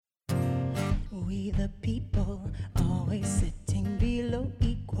We the people, always sitting below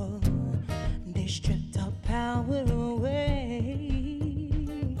equal. They stripped our power away.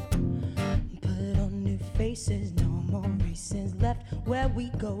 Put on new faces, no more races left where we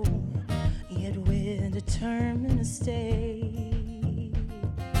go. Yet we're determined to stay.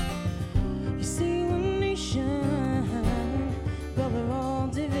 You see, one nation, but we're all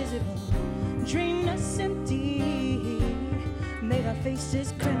divisible. Drain us empty, made our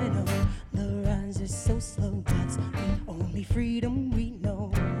faces criminal. The rise is so slow, that's the only freedom we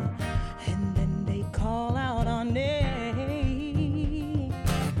know. And then they call out our name,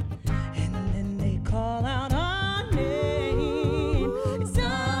 and then they call out our name. It's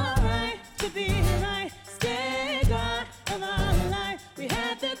alright to be right, stay God of our life. We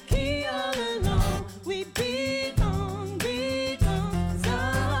had the key all along, we belong, belong. It's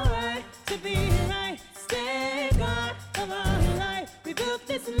alright to be right, stay God of our life. We built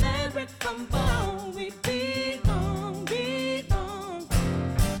this land brick from bone, we belong, belong.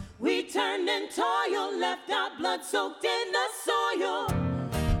 We turned and toil, left our blood soaked in the soil.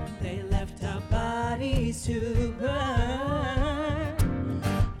 They left our bodies to burn.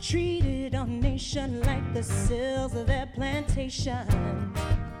 Treated our nation like the cells of their plantation.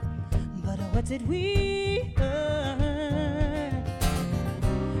 But what did we earn?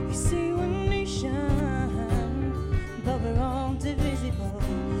 You see, one nation, but we're all divisible.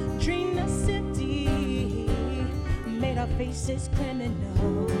 Drained us city, made our faces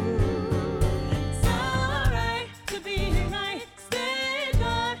criminal. It's alright to be right, stay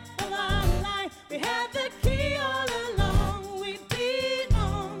God of our life. We had the key all along, we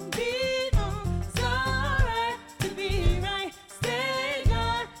belong, belong. It's alright to be right, stay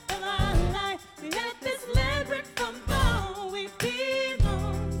God of our life. We had this land brick from bone, we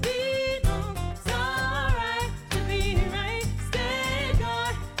belong, belong. It's alright to be right, stay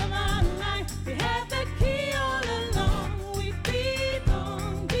God of our life. We had the key all along, we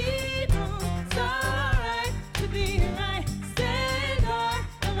belong, belong. It's alright to be right, stay God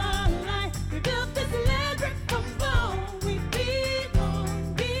of our life. We built this land brick from bone, we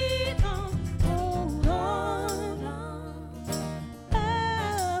belong, belong. Hold on,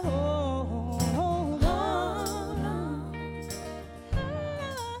 hold on.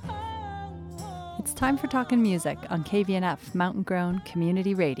 It's time for Talkin' Music on KVNF Mountain Grown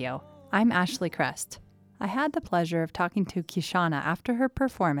Community Radio. I'm Ashley Crest. I had the pleasure of talking to Kishana after her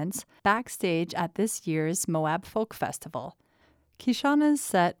performance backstage at this year's Moab Folk Festival. Kishana's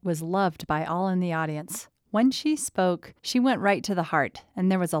set was loved by all in the audience. When she spoke, she went right to the heart,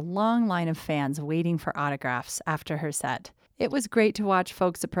 and there was a long line of fans waiting for autographs after her set. It was great to watch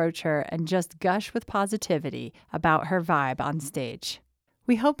folks approach her and just gush with positivity about her vibe on stage.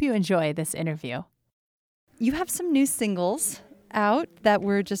 We hope you enjoy this interview. You have some new singles out that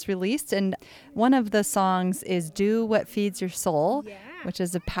were just released, and one of the songs is Do What Feeds Your Soul, which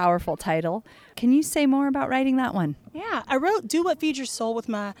is a powerful title. Can you say more about writing that one? Yeah, I wrote Do What Feeds Your Soul with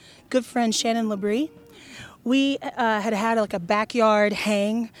my good friend Shannon Labrie. We had like a backyard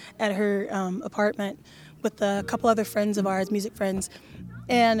hang at her apartment with a couple other friends of ours, music friends.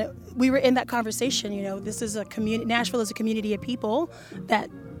 And we were in that conversation, you know, this is a community, Nashville is a community of people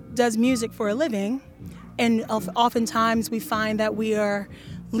that does music for a living. And oftentimes we find that we are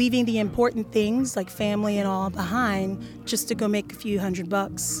leaving the important things like family and all behind just to go make a few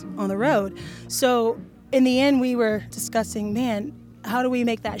 $100 on the road. So in the end, we were discussing, man, how do we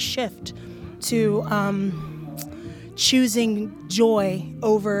make that shift to choosing joy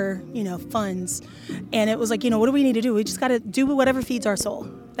over, funds? And it was like, what do we need to do? We just got to do whatever feeds our soul.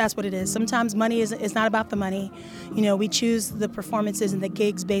 That's what it is. Sometimes money is not about the money. We choose the performances and the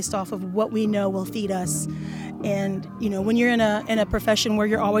gigs based off of what we know will feed us. And, when you're in a profession where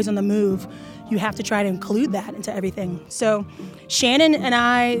you're always on the move, you have to try to include that into everything. So Shannon and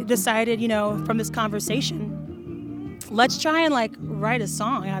I decided, from this conversation, let's try and write a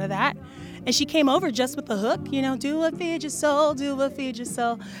song out of that. And she came over just with the hook, do what feeds your soul, do what feeds your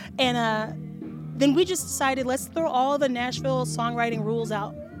soul. And then we just decided, let's throw all the Nashville songwriting rules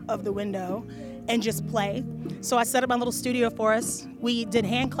out of the window and just play. So I set up my little studio for us. We did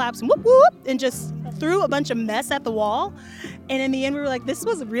hand claps and whoop whoop and just threw a bunch of mess at the wall. And in the end, we were like, this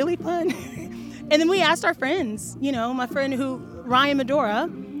was really fun. And then we asked our friends, my friend Ryan Medora,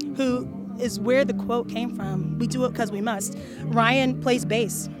 who is where the quote came from. We do it because we must. Ryan plays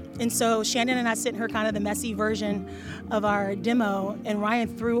bass. And so Shannon and I sent her kind of the messy version of our demo, and Ryan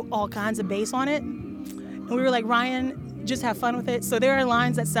threw all kinds of bass on it. And we were like, Ryan, just have fun with it. So there are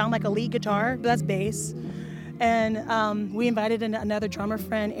lines that sound like a lead guitar, but that's bass. And we invited another drummer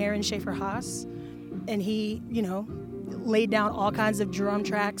friend, Aaron Schaefer-Haas, and he, laid down all kinds of drum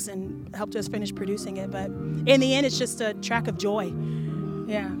tracks and helped us finish producing it. But in the end, it's just a track of joy.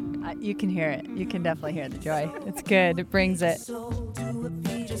 Yeah. You can hear it. You can definitely hear the joy. It's good. It brings it.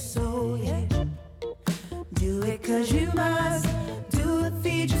 Do it 'cause you must. Do it,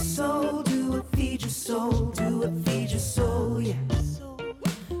 feed your soul. Do it, feed your soul. Do it, feed your soul, yeah.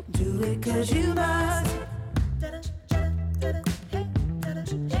 Do it 'cause you must.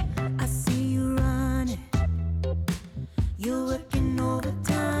 I see you running. You're working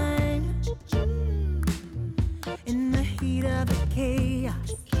overtime. In the heat of the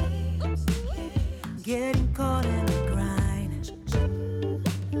chaos. Getting caught in the grind.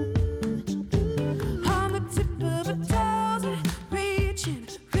 On the tip of a toes, reaching,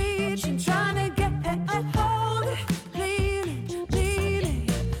 trying to get a hold, leaning.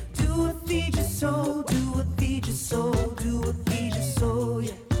 Do it, feed your soul. Do it, feed your soul. Do it, feed your soul,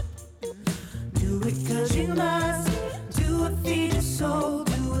 yeah. Do it 'cause you must. Do it, feed your soul.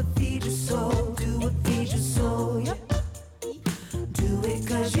 Do it, feed your soul. Do it, feed your soul, yeah. Do it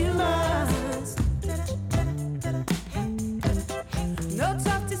 'cause you must. No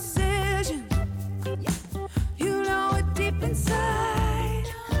tough decisions, you know it deep inside.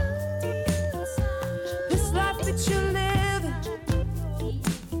 This life that you're living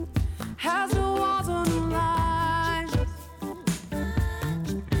has no walls on the line.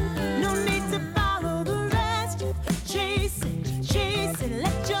 No need to follow the rest. Chase it,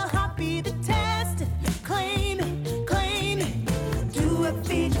 let your heart be the test. Claim it. Do it,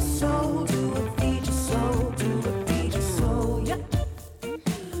 feed your soul. Do it, feed your soul. Do it, feed your soul, yeah.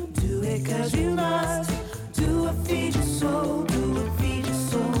 Do it 'cause you must. Do it, feed your soul. Do it, feed your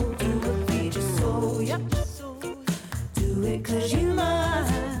soul. Do it, feed your soul, yeah. Do it 'cause you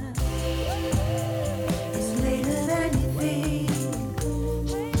must. It's later than you think.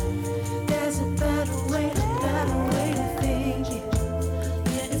 There's a better way to think it.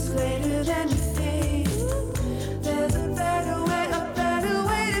 Yeah, it's later than you think. There's a better way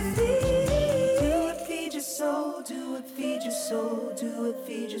to think. Do it, feed your soul. Do it, feed your soul. Do it,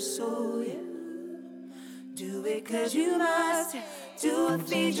 feed your soul, yeah. Do it 'cause you must. Do it,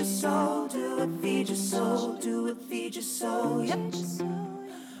 feed your soul. Do it, feed your soul. Do it, feed your soul, yeah.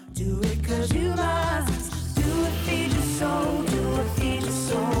 Do it 'cause you must. Do it, feed your soul. Do it, feed your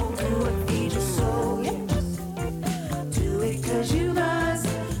soul. Do it, feed your soul, yeah. Do it 'cause you must.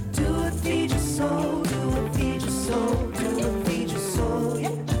 Do it, feed your soul. Do it, feed your soul. Do it, feed your soul,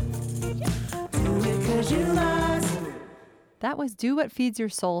 yeah. Do it 'cause you must. That was Do What Feeds Your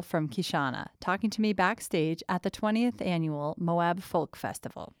Soul from Kishana, talking to me backstage at the 20th Annual Moab Folk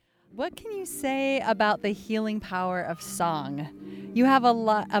Festival. What can you say about the healing power of song? You have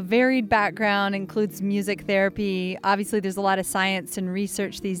a varied background, includes music therapy. Obviously, there's a lot of science and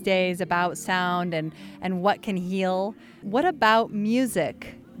research these days about sound and what can heal. What about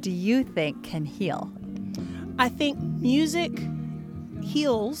music do you think can heal? I think music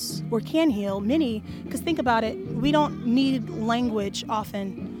heals or can heal many, because think about it, we don't need language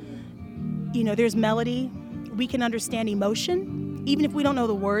often. You know, there's melody. We can understand emotion, even if we don't know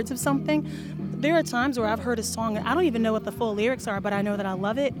the words of something. There are times where I've heard a song and I don't even know what the full lyrics are, but I know that I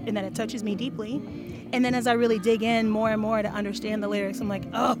love it and that it touches me deeply. And then as I really dig in more and more to understand the lyrics, I'm like,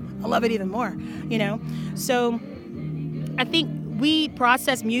 oh, I love it even more, you know? So I think we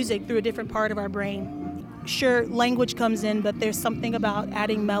process music through a different part of our brain. Sure, language comes in, but there's something about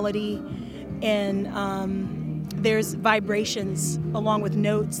adding melody and there's vibrations along with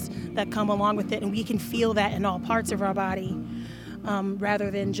notes that come along with it, and we can feel that in all parts of our body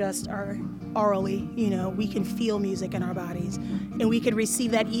rather than just our orally. You know, we can feel music in our bodies, and we can receive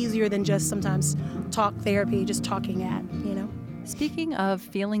that easier than just sometimes talk therapy, just talking at, you know. Speaking of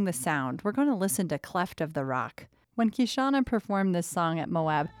feeling the sound, we're going to listen to Cleft of the Rock. When Kishana performed this song at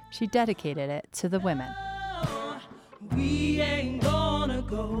Moab, she dedicated it to the women. We ain't gonna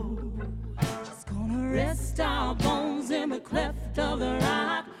go, just gonna rest our bones in the cleft of the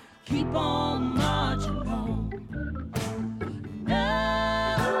rock, keep on marching on.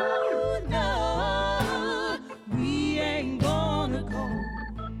 No, we ain't gonna go,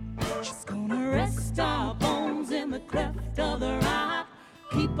 just gonna rest our bones in the cleft of the rock,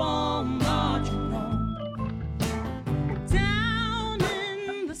 keep on marching on. Down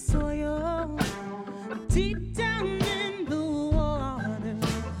in the soil, deep down in the water,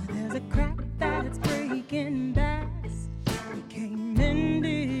 there's a crack that's breaking back. We can't mend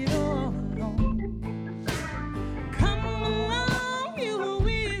it all alone. Come along, you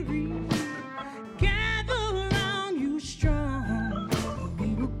weary, gather around you strong. We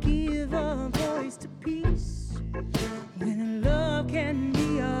will give a voice to peace when love can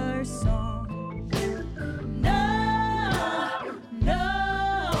be our song. No.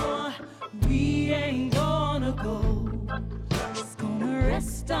 go. Just gonna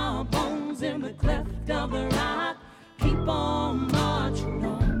rest our bones in the cleft of the rock. Keep on marching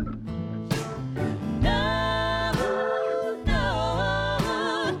on. No,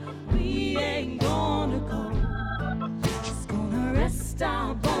 no, we ain't gonna go. Just gonna rest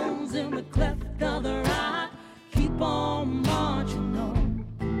our bones in the cleft of the rock. Keep on marching on.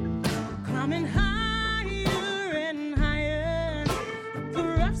 Climbing higher and higher up the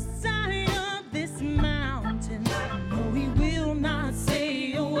rough side of this mountain. No, we will not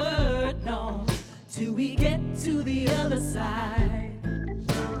say a word, no, till we get to the other side.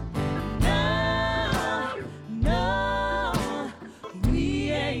 No, no, we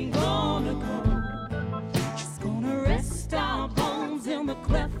ain't gonna go. Just gonna rest our bones in the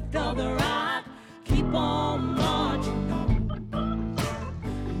cleft of the rock. Keep on marching on.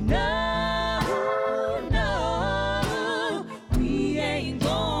 No, no, we ain't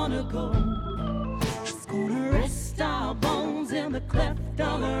gonna go. Just gonna rest our bones in the cleft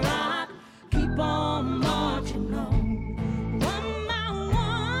of the rock. Keep on marching on. One by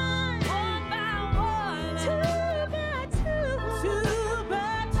one, two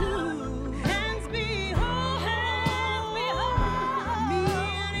by two, hands behold, me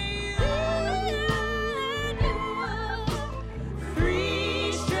and you.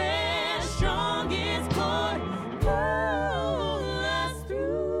 Three strands strongest cord pull us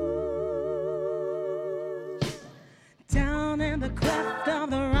through. Down in the cleft of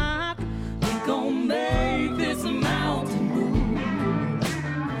the rock, we gon' make this mountain move.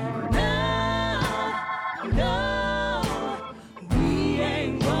 No, no, we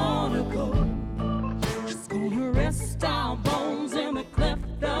ain't gonna go. Just gonna rest our bones in the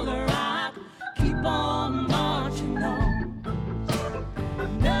cleft of the rock. Keep on marching on.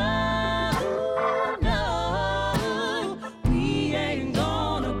 No, no, we ain't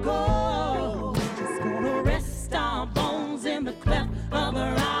gonna go. Just gonna rest our bones in the cleft of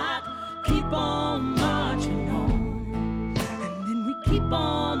the rock. Keep on marching on. And then we keep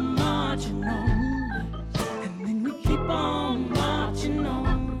on marching on. And then we keep on marching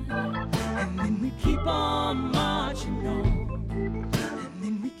on. And then we keep on marching on. And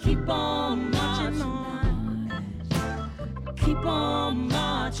then we keep on marching on. Keep on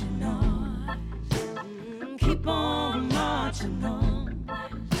marching on. Keep on marching on.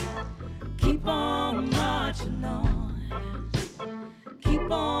 Keep on marching on.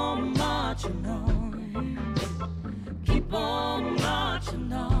 Keep on marching on. Keep on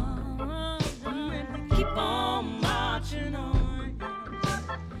marching on. Keep on marching on.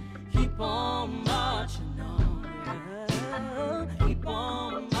 Keep on marching on. Keep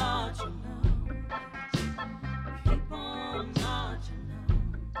on marching on. Keep on marching on.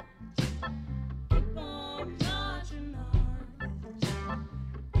 Keep on marching on.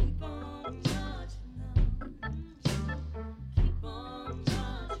 Keep on marching on. Keep on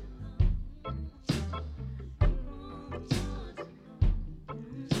marching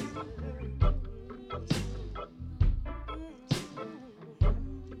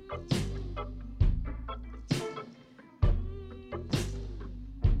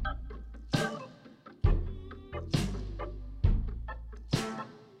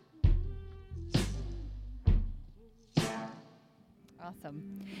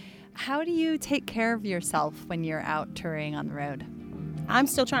Awesome. How do you take care of yourself when you're out touring on the road? I'm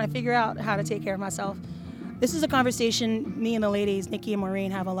still trying to figure out how to take care of myself. This is a conversation me and the ladies, Nikki and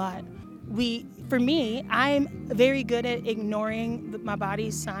Maureen, have a lot. For me, I'm very good at ignoring my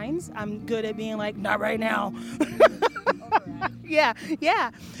body's signs. I'm good at being like, not right now. Yeah.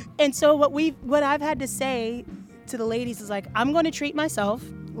 And so what I've had to say to the ladies is like, I'm going to treat myself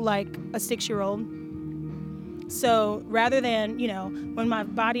like a 6-year-old. So rather than, when my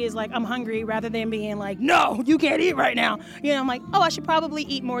body is like, I'm hungry, rather than being like, no, you can't eat right now. I'm like, oh, I should probably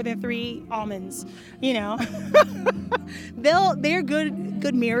eat more than 3 almonds, They're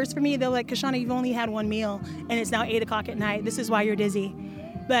good mirrors for me. They're like, Kishana, you've only had 1 meal and it's now 8 o'clock at night. This is why you're dizzy.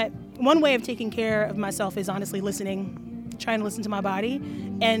 But one way of taking care of myself is honestly listening, trying to listen to my body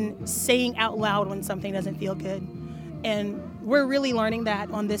and saying out loud when something doesn't feel good. And we're really learning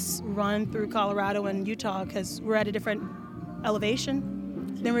that on this run through Colorado and Utah because we're at a different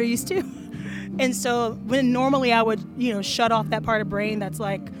elevation than we're used to. And so when normally I would, shut off that part of brain that's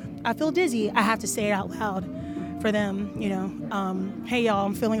like, I feel dizzy, I have to say it out loud for them, hey y'all,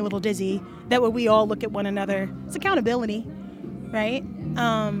 I'm feeling a little dizzy. That way we all look at one another. It's accountability, right?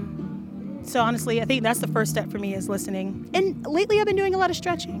 So honestly, I think that's the first step for me is listening. And lately I've been doing a lot of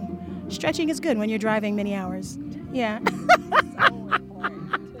stretching. Stretching is good when you're driving many hours. Yeah.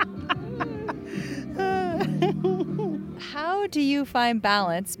 How How do you find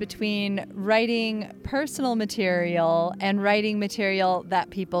balance between writing personal material and writing material that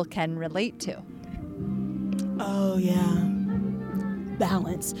people can relate to? Oh, yeah.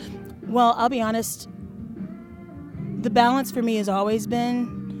 Balance. Well, I'll be honest. The balance for me has always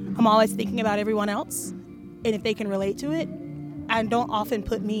been, I'm always thinking about everyone else. And if they can relate to it, I don't often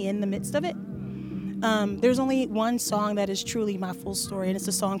put me in the midst of it. There's only one song that is truly my full story, and it's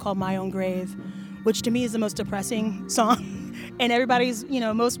a song called My Own Grave, which to me is the most depressing song. And everybody's,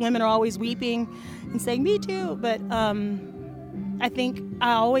 most women are always weeping and saying, me too. But I think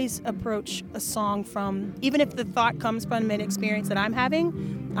I always approach a song from, even if the thought comes from an experience that I'm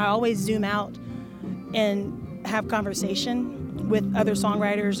having, I always zoom out and have conversation with other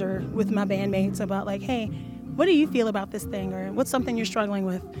songwriters or with my bandmates about like, hey, what do you feel about this thing? Or what's something you're struggling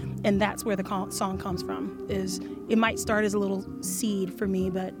with? And that's where the song comes from. It might start as a little seed for me,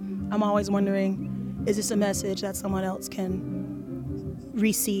 but I'm always wondering, is this a message that someone else can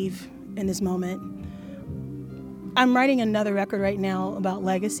receive in this moment? I'm writing another record right now about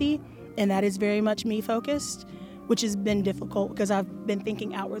legacy, and that is very much me focused, which has been difficult because I've been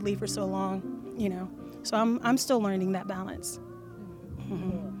thinking outwardly for so long, So I'm still learning that balance.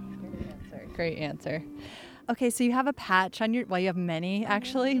 Mm-hmm. Great answer. Okay, so you have a patch on you have many,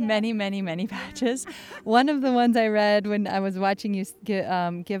 actually, many patches. One of the ones I read when I was watching you give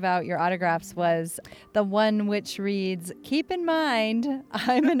out your autographs was the one which reads, "Keep in mind,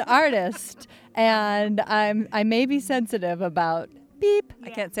 I'm an artist, and I may be sensitive about beep." Yeah.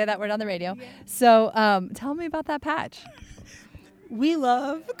 I can't say that word on the radio. Yeah. So tell me about that patch. We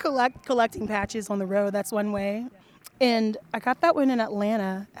love collecting patches on the road. That's one way. And I got that one in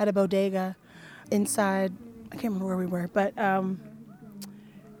Atlanta at a bodega inside, I can't remember where we were, but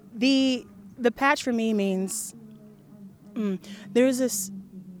the patch for me means there's this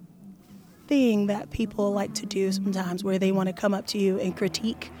thing that people like to do sometimes where they want to come up to you and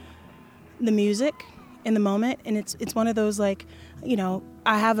critique the music in the moment. And it's one of those like,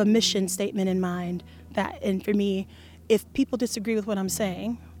 I have a mission statement in mind and for me, if people disagree with what I'm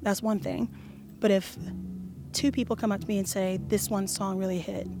saying, that's one thing. But if two people come up to me and say, this one song really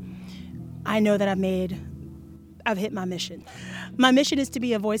hit, I know that I've hit my mission. My mission is to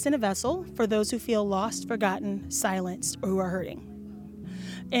be a voice in a vessel for those who feel lost, forgotten, silenced, or who are hurting.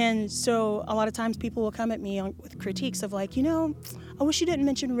 And so a lot of times people will come at me with critiques of like, I wish you didn't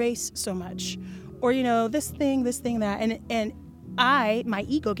mention race so much. Or, this thing, that. And my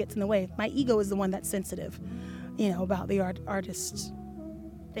ego gets in the way. My ego is the one that's sensitive, about the artist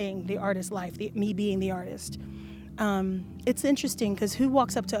thing, the artist life, me being the artist. It's interesting because who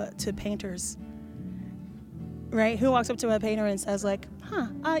walks up to painters, right? Who walks up to a painter and says like,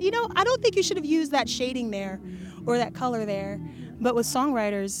 I don't think you should have used that shading there or that color there. But with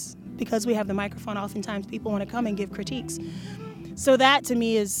songwriters, because we have the microphone, oftentimes people want to come and give critiques. So that to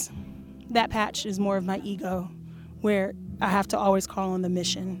me that patch is more of my ego, where I have to always call on the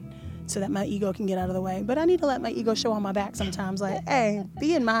mission so that my ego can get out of the way. But I need to let my ego show on my back sometimes, like, hey,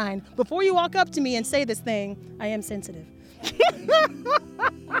 be in mind, before you walk up to me and say this thing, I am sensitive.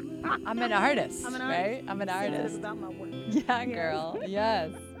 I'm an artist, right? I'm an artist. About my work. Yeah, girl.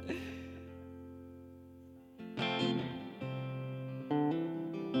 Yes.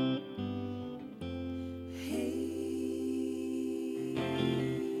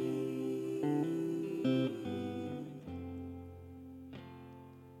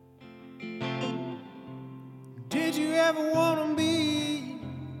 Did you ever want to be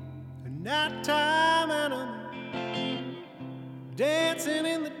a nighttime animal, dancing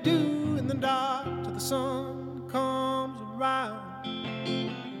in the dew in the dark till the sun comes around?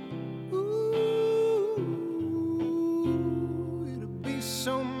 Ooh, it'll be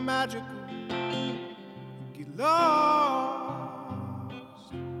so magical. Get lost,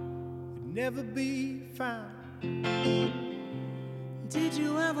 it'd never be found. Did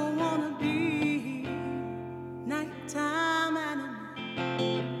you ever want to be nighttime animal,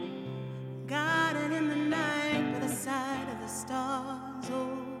 guided in the night by the side of the stars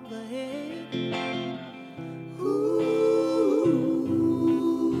overhead? Ooh,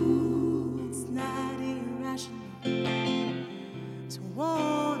 it's not irrational to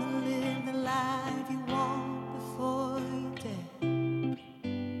want to live the life you want before you're dead.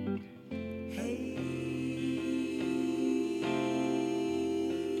 Hey,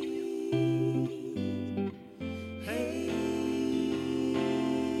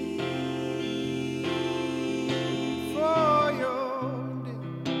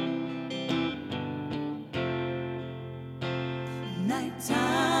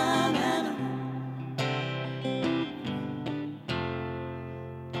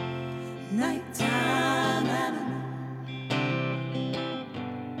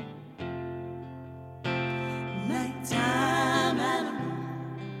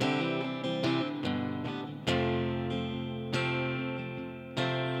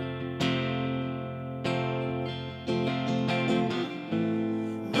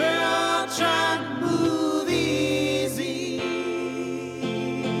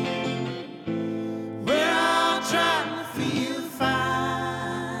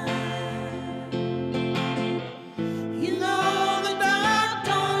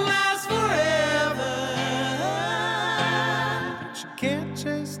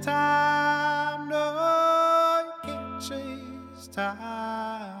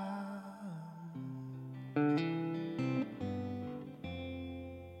 time.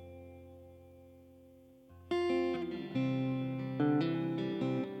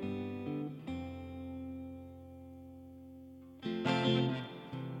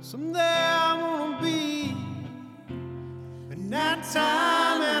 Someday I wanna be a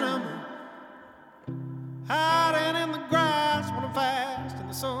nighttime animal, hiding in the grass when I'm fast in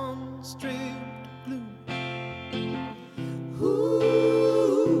the sun stripped blue. Ooh,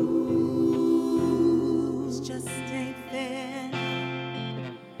 it just ain't fair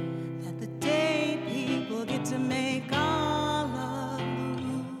that the day people get to make all of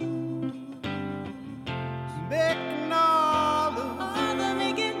the rules. Making all of They're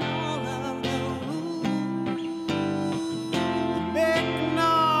making all of the rules. making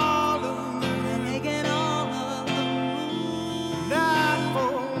all of They're making all of the rules. not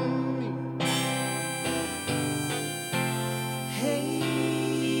for me.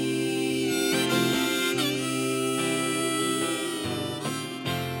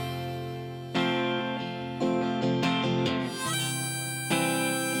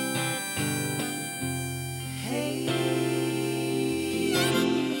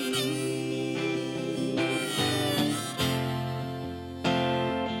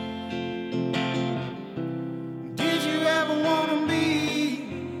 Did you ever wanna be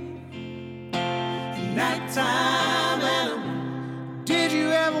a nighttime animal? Did you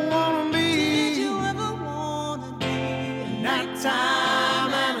ever wanna be Did you ever wanna be a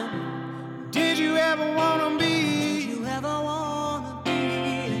nighttime animal? Did you ever wanna be Did you ever wanna be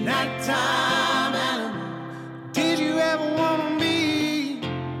a nighttime animal? Did you ever wanna be?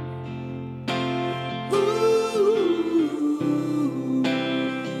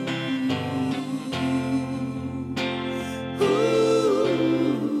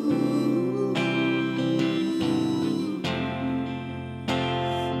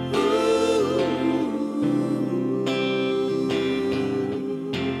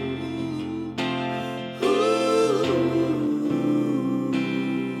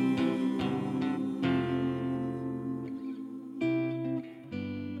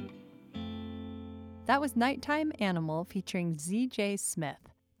 That was Nighttime Animal featuring Z.J.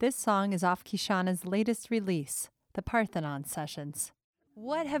 Smith. This song is off Kishana's latest release, The Parthenon Sessions.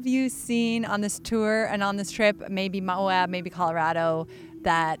 What have you seen on this tour and on this trip, maybe Moab, maybe Colorado,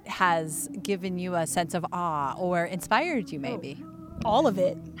 that has given you a sense of awe or inspired you maybe? All of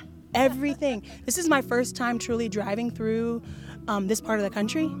it, everything. This is my first time truly driving through this part of the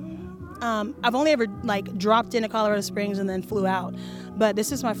country. I've only ever dropped into Colorado Springs and then flew out, but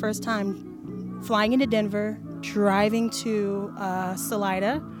this is my first time flying into Denver, driving to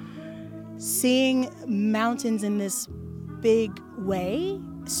Salida, seeing mountains in this big way,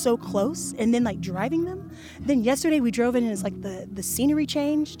 so close, and then driving them. Then yesterday we drove in and it's the scenery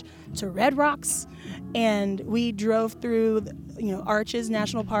changed to Red Rocks, and we drove through Arches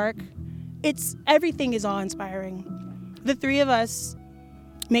National Park. Everything is awe-inspiring. The three of us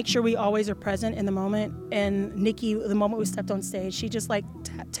make sure we always are present in the moment. And Nikki, the moment we stepped on stage, she just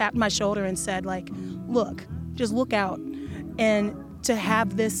tapped my shoulder and said look, just look out. And to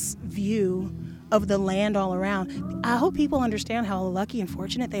have this view of the land all around, I hope people understand how lucky and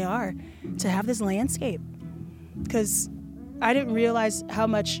fortunate they are to have this landscape. Because I didn't realize how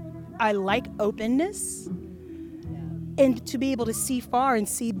much I like openness, and to be able to see far and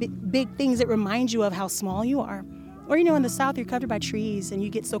see big things that remind you of how small you are. Or, in the South, you're covered by trees and you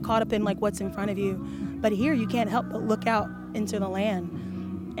get so caught up in what's in front of you. But here, you can't help but look out into the land.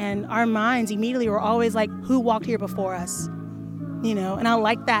 And our minds immediately were always who walked here before us? And I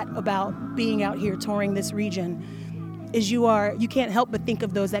like that about being out here touring this region, is you can't help but think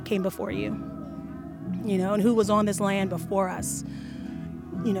of those that came before you, and who was on this land before us,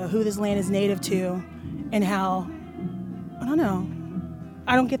 who this land is native to, and how, I don't know,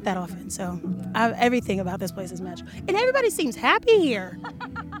 I don't get that often, so everything about this place is magical. And everybody seems happy here.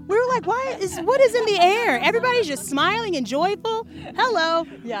 We were like, what is in the air? Everybody's just smiling and joyful. Hello.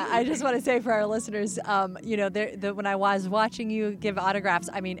 Yeah, I just want to say for our listeners, when I was watching you give autographs,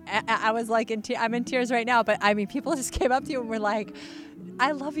 I was I'm in tears right now, but people just came up to you and were like,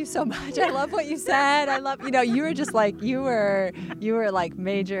 I love you so much. I love what you said. I love, you were just you were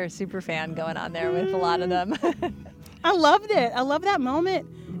major super fan going on there with a lot of them. I loved it. I love that moment.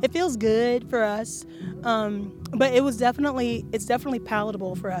 It feels good for us. But it's definitely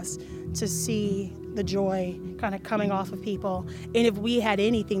palatable for us to see the joy kind of coming off of people. And if we had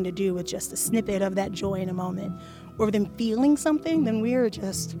anything to do with just a snippet of that joy in a moment, or them feeling something, then we're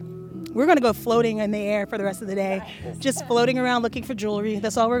going to go floating in the air for the rest of the day. Just floating around looking for jewelry.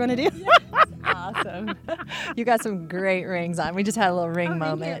 That's all we're going to do. Awesome. You got some great rings on. We just had a little ring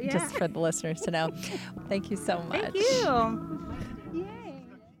moment you. just for the listeners to know. Thank you so much. Thank you. Yay.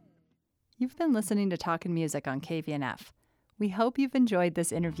 You've been listening to Talkin' Music on KVNF. We hope you've enjoyed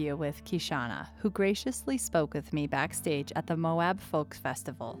this interview with Kishana, who graciously spoke with me backstage at the Moab Folk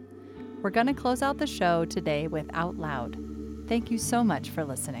Festival. We're going to close out the show today with Out Loud. Thank you so much for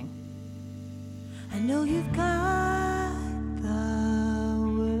listening. I know you've got the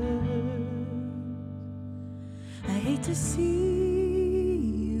words. I hate to see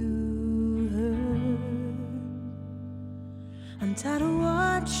you hurt. I'm tired of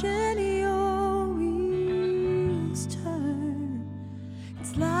watching your wheels turn.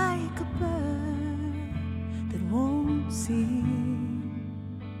 It's like a bird that won't sing.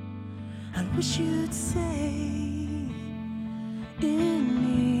 I wish you'd say anything.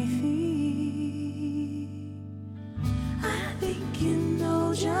 I think you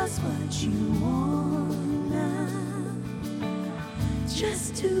know just what you want now.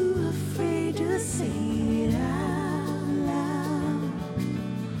 Just too afraid to say it out loud.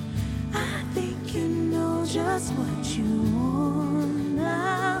 I think you know just what you want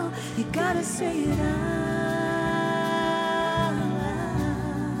now. You gotta say it out.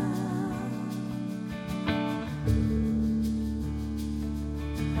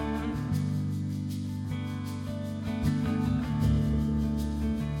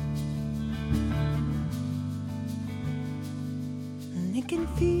 It can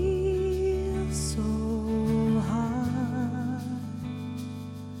feel so hard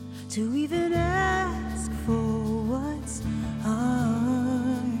to even ask for what's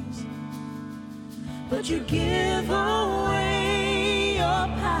ours, but you give away your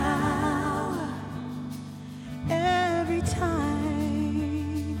power every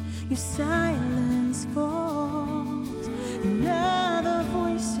time your silence falls and other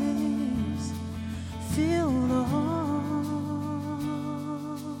voices fill the hall.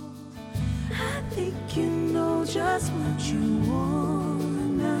 I think you know just what you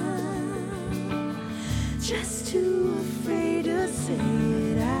want now. Just too afraid to say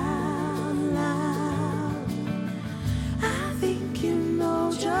it out loud. I think you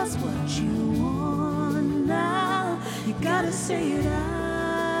know just what you want now. You gotta say it out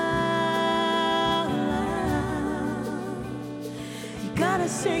loud. You gotta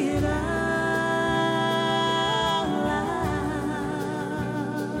say it out.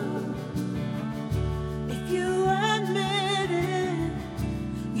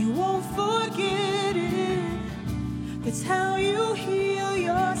 It's how you heal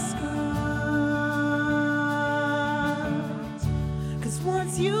your scars. 'Cause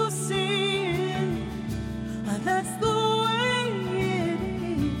once you see it, that's the way it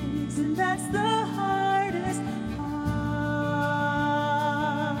is, and that's the hardest part.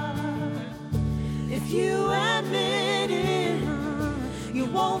 If you admit it, you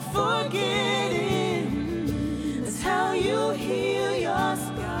won't forget it. That's how you heal your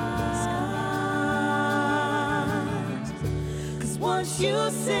scars. Once you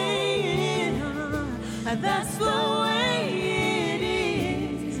say it, that's the way it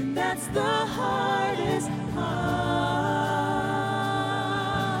is, and that's the hardest part.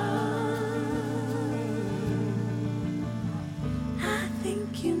 I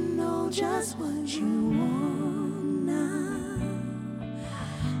think you know just what you want now.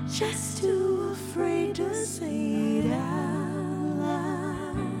 Just too afraid to say it out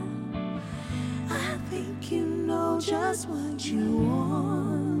loud. I think you know just what you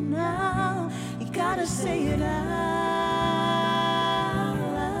want now. You gotta say it out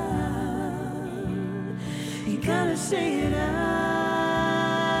loud. You gotta say it out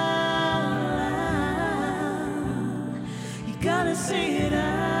loud. You gotta say it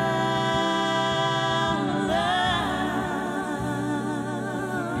out.